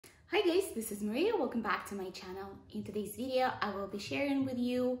Hi guys, this is Maria. Welcome back to my channel. In today's video, I will be sharing with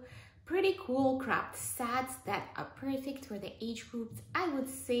you pretty cool craft sets that are perfect for the age groups. I would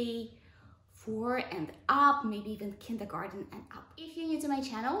say 4 and up, maybe even kindergarten and up. If you're new to my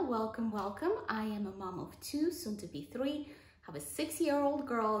channel, welcome. I am a mom of 2, soon to be 3, have a 6-year-old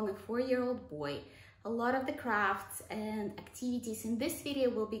girl and a 4-year-old boy. A lot of the crafts and activities in this video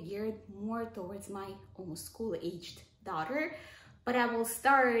will be geared more towards my almost school-aged daughter. But I will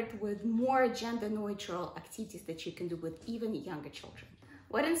start with more gender-neutral activities that you can do with even younger children.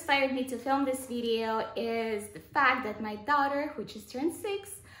 What inspired me to film this video is the fact that my daughter, who just turned 6,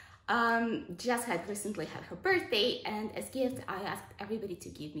 just had recently had her birthday, and as gift, I asked everybody to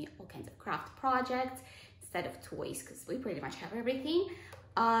give me all kinds of craft projects instead of toys, because we pretty much have everything.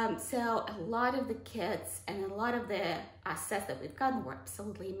 So a lot of the kits and a lot of the sets that we've gotten were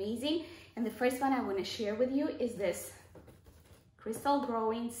absolutely amazing. And the first one I want to share with you is this crystal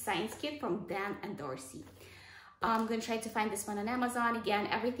growing science kit from Dan and Darcy. I'm going to try to find this one on Amazon. Again,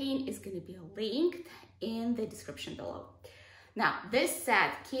 everything is going to be linked in the description below. Now, this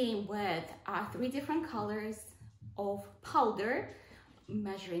set came with 3 different colors of powder,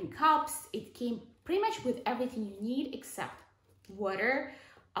 measuring cups. It came pretty much with everything you need except water,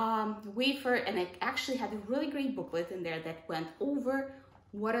 wafer, and it actually had a really great booklet in there that went over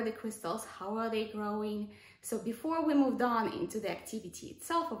what are the crystals, how are they growing. So before we moved on into the activity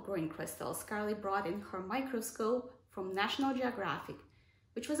itself of growing crystals, Scarlett brought in her microscope from National Geographic,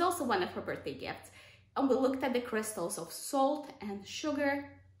 which was also one of her birthday gifts. And we looked at the crystals of salt and sugar.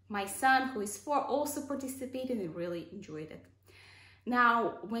 My son, who is 4, also participated and really enjoyed it.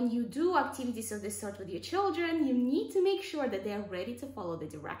 Now, when you do activities of this sort with your children, you need to make sure that they're ready to follow the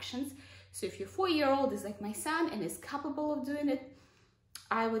directions. So if your 4-year-old is like my son and is capable of doing it,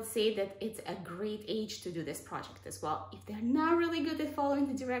 I would say that it's a great age to do this project as well. If they're not really good at following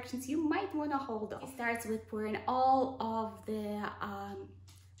the directions, you might want to hold off. It starts with pouring all of the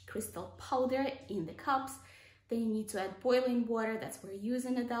crystal powder in the cups. Then you need to add boiling water. That's where you as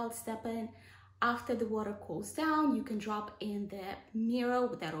an adult step in. After the water cools down, you can drop in the mirror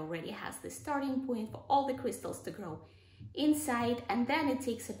that already has the starting point for all the crystals to grow inside. And then it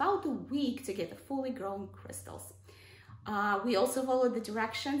takes about a week to get the fully grown crystals. We also followed the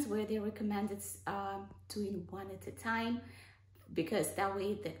directions where they recommended doing one at a time, because that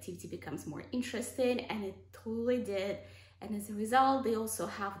way the activity becomes more interesting, and it totally did. And as a result, they also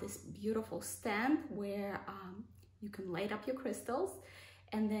have this beautiful stand where you can light up your crystals,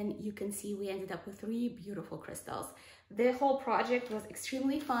 and then you can see we ended up with 3 beautiful crystals. The whole project was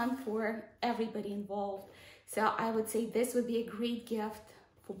extremely fun for everybody involved. So I would say this would be a great gift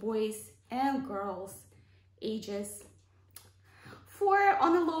for boys and girls ages 4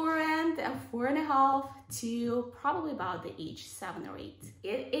 on the lower end and 4.5 to probably about the age 7 or 8.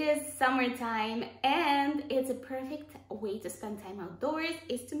 It is summertime, and it's a perfect way to spend time outdoors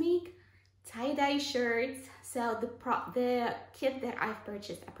is to make tie-dye shirts. So the kit that I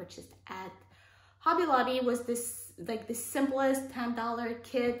purchased at Hobby Lobby was this like the simplest $10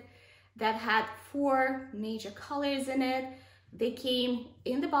 kit that had 4 major colors in it. They came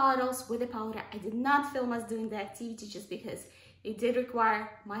in the bottles with the powder. I did not film us doing the activity just because it did require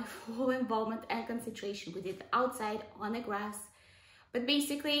my full involvement and concentration. We did it outside on the grass. But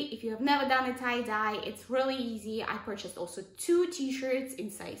basically, if you have never done a tie-dye, it's really easy. I purchased also 2 t-shirts in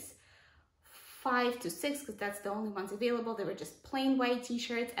size 5 to 6, because that's the only ones available. They were just plain white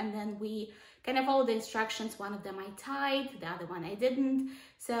t-shirts, and then we kind of followed the instructions. One of them I tied, the other one I didn't.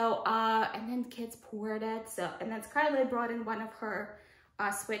 So, and then kids poured it. So, and then Scarlett brought in one of her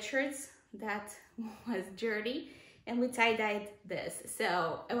sweatshirts that was dirty, and we tie-dyed this.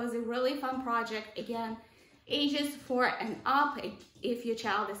 So it was a really fun project. Again, ages 4 and up, if your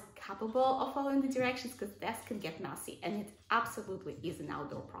child is capable of following the directions, because this can get messy, and it absolutely is an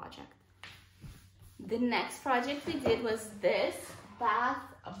outdoor project. The next project we did was this bath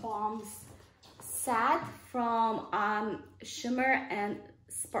bombs set from Shimmer and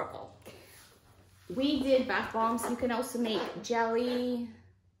Sparkle. We did bath bombs. You can also make jelly,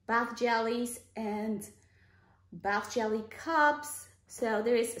 bath jellies, and bath jelly cups. So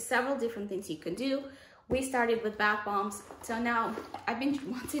there is several different things you can do. We started with bath bombs. So now I've been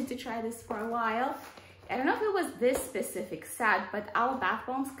wanting to try this for a while. I don't know if it was this specific set, but our bath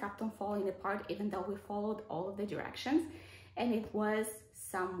bombs kept on falling apart even though we followed all of the directions, and it was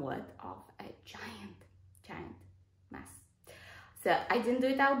somewhat of a giant mess. So I didn't do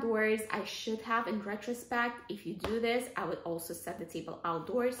it outdoors. I should have in retrospect. If you do this, I would also set the table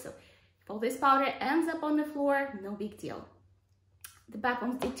outdoors. So if all this powder ends up on the floor, no big deal. The bath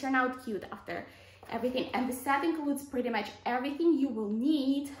bombs did turn out cute after everything, and the set includes pretty much everything you will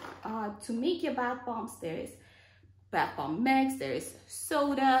need to make your bath bombs, there is bath bomb mix, there is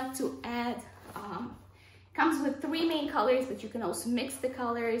soda to add. Comes with 3 main colors, but you can also mix the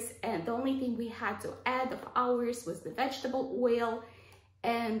colors. And the only thing we had to add of ours was the vegetable oil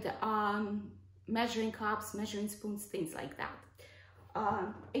and measuring cups, measuring spoons, things like that.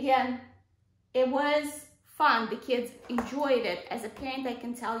 Again, it was fun. The kids enjoyed it. As a parent, I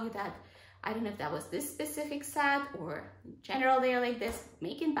can tell you that I don't know if that was this specific set or in general they're like this.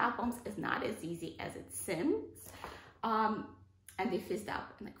 Making bath bombs is not as easy as it seems. And they fizzed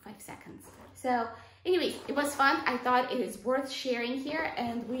up in like 5 seconds. So anyways, it was fun. I thought it is worth sharing here,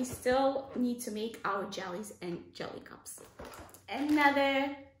 and we still need to make our jellies and jelly cups.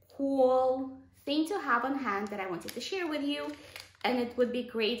 Another cool thing to have on hand that I wanted to share with you, and it would be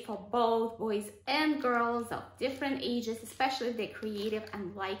great for both boys and girls of different ages, especially if they're creative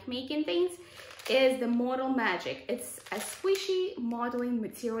and like making things, is the Model Magic. It's a squishy modeling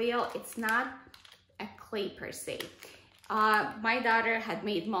material. It's not a clay per se. My daughter had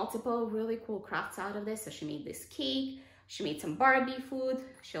made multiple really cool crafts out of this. So she made this cake, she made some Barbie food,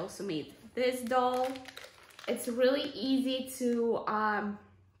 she also made this doll. It's really easy to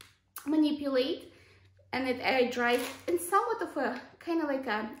manipulate, and it air dries in somewhat of a kind of like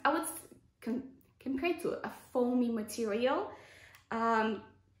a, I would compare it to a foamy material.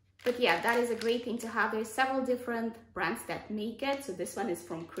 But yeah, that is a great thing to have. There's several different brands that make it. So this one is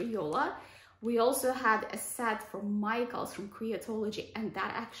from Crayola. We also had a set from Michael's from Creatology, and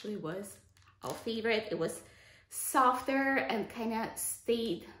that actually was our favorite. It was softer and kind of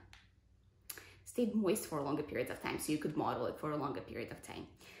stayed moist for a longer period of time, so you could model it for a longer period of time.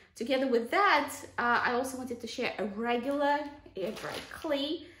 Together with that, I also wanted to share a regular air dry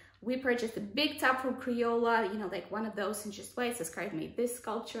clay. We purchased a big tub from Crayola, you know, like one of those in just white. So Scarlett made this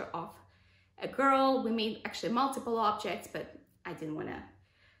sculpture of a girl. We made actually multiple objects, but I didn't want to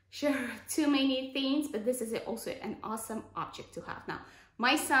share too many things, but this is also an awesome object to have. Now,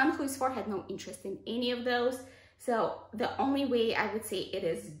 my son, who is 4, had no interest in any of those. So the only way I would say it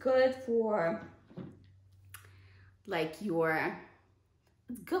is good for like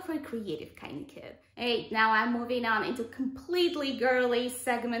it's good for a creative kind of kid. Hey, now I'm moving on into completely girly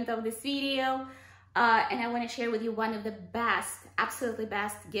segment of this video. And I want to share with you one of the best, absolutely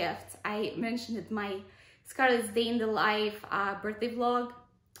best gifts. I mentioned it my Scarlett's Day in the Life birthday vlog.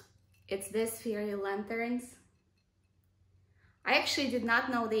 It's this fairy lanterns. I actually did not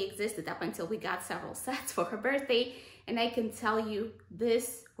know they existed up until we got several sets for her birthday, and I can tell you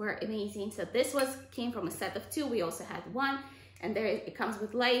this were amazing. So this came from a set of 2. We also had 1, and it comes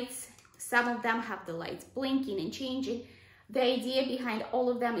with lights. Some of them have the lights blinking and changing. The idea behind all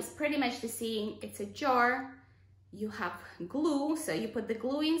of them is pretty much the same. It's a jar. You have glue, so you put the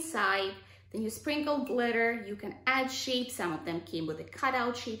glue inside. Then you sprinkle glitter, you can add shapes. Some of them came with the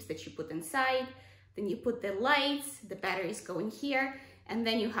cutout shapes that you put inside. Then you put the lights, the batteries go in here, and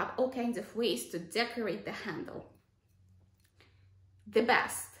then you have all kinds of ways to decorate the handle. The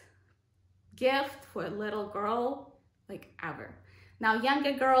best gift for a little girl, like ever. Now,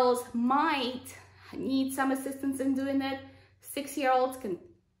 younger girls might need some assistance in doing it. 6-year-olds can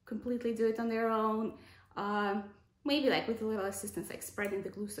completely do it on their own. Maybe like with a little assistance, like spreading the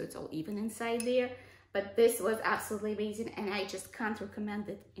glue so it's all even inside there. But this was absolutely amazing, and I just can't recommend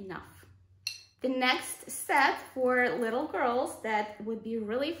it enough. The next set for little girls that would be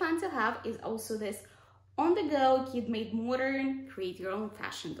really fun to have is also this on-the-go kid-made modern create your own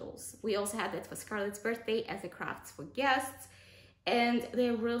fashion dolls. We also had that for Scarlett's birthday as a crafts for guests, and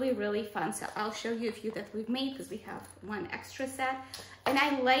they're really, really fun. So I'll show you a few that we've made because we have 1 extra set. And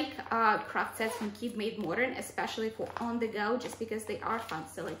I like craft sets from Kid Made Modern, especially for on the go, just because they are fun.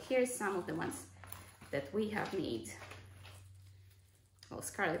 So like here's some of the ones that we have made. Well,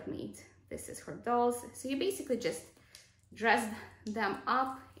 Scarlett made. This is her dolls. So you basically just dress them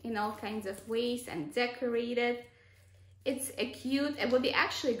up in all kinds of ways and decorate it. It's a cute, it would be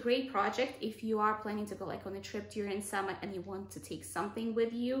actually a great project if you are planning to go like on a trip during summer and you want to take something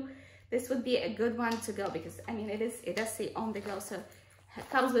with you. This would be a good one to go because I mean it does say on the go, so it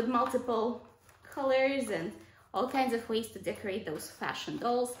comes with multiple colors and all kinds of ways to decorate those fashion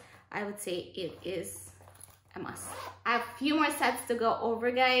dolls. I would say it is a must. I have a few more sets to go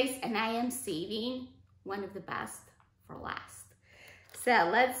over, guys, and I am saving one of the best for last. So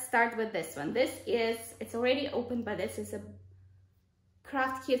let's start with this one. It's already open, but this is a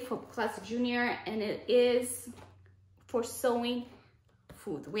craft kit for class junior, and it is for sewing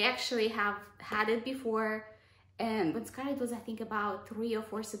food. We actually have had it before, and when Scarlett was, I think, about 3 or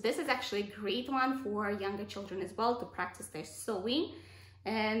 4. So this is actually a great one for younger children as well to practice their sewing.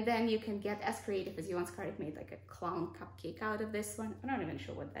 And then you can get as creative as you want. Scarlett made like a clown cupcake out of this one. I'm not even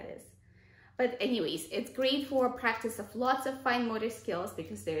sure what that is. But anyways, it's great for practice of lots of fine motor skills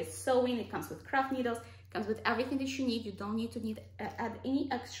because there is sewing, it comes with craft needles, it comes with everything that you need. You don't need to add any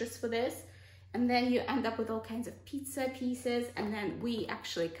extras for this. And then you end up with all kinds of pizza pieces. And then we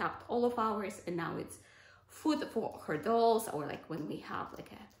actually kept all of ours, and now it's food for her dolls, or like when we have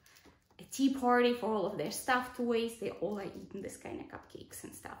like a tea party for all of their stuffed toys, they all are eating this kind of cupcakes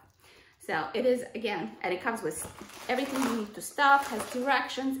and stuff. So it is, again, and it comes with everything you need to stuff, has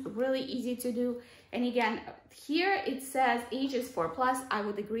directions, really easy to do. And again, here it says age is 4+. I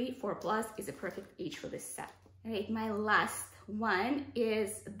would agree, 4+ is a perfect age for this set. All right, my last one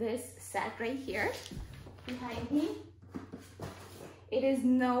is this set right here behind me. It is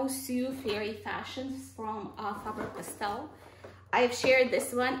No Sue Fairy Fashions from Faber-Castell. I've shared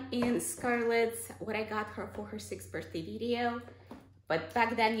this one in Scarlett's, what I got her for her 6th birthday video. But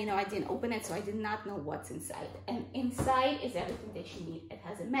back then, you know, I didn't open it, so I did not know what's inside. And inside is everything that you need. It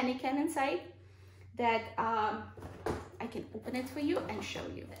has a mannequin inside that I can open it for you and show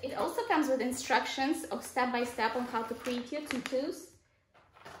you. It also comes with instructions of step-by-step on how to create your tutus.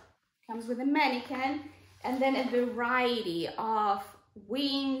 Comes with a mannequin, and then a variety of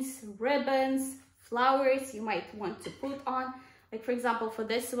wings, ribbons, flowers you might want to put on. Like for example, for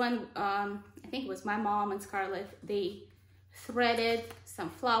this one, I think it was my mom and Scarlett, they threaded some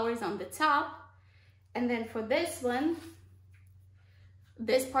flowers on the top. And then for this one,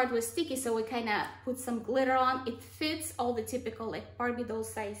 this part was sticky, so we kind of put some glitter on. It fits all the typical like Barbie doll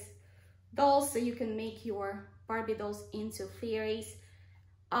size dolls, so you can make your Barbie dolls into fairies.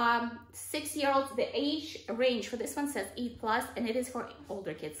 6-year-olds, the age range for this one says 8+, and it is for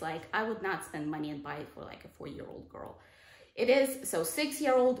older kids. Like I would not spend money and buy it for like a 4-year-old girl. It is, so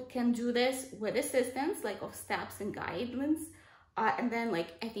 6-year-old can do this with assistance, like of steps and guidance. And then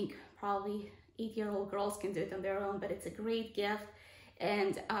like, I think probably 8-year-old girls can do it on their own, but it's a great gift.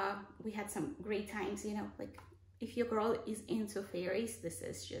 And we had some great times, you know, like if your girl is into fairies, this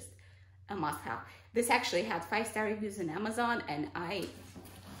is just a must-have. This actually had 5-star reviews on Amazon, and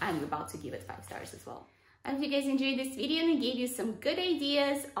I'm about to give it 5 stars as well. I hope you guys enjoyed this video and it gave you some good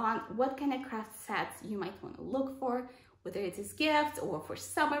ideas on what kind of craft sets you might want to look for, whether it is gifts or for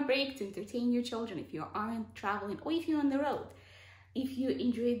summer break to entertain your children if you aren't traveling or if you're on the road. If you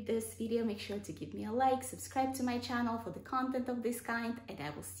enjoyed this video, make sure to give me a like, subscribe to my channel for the content of this kind, and I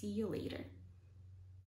will see you later.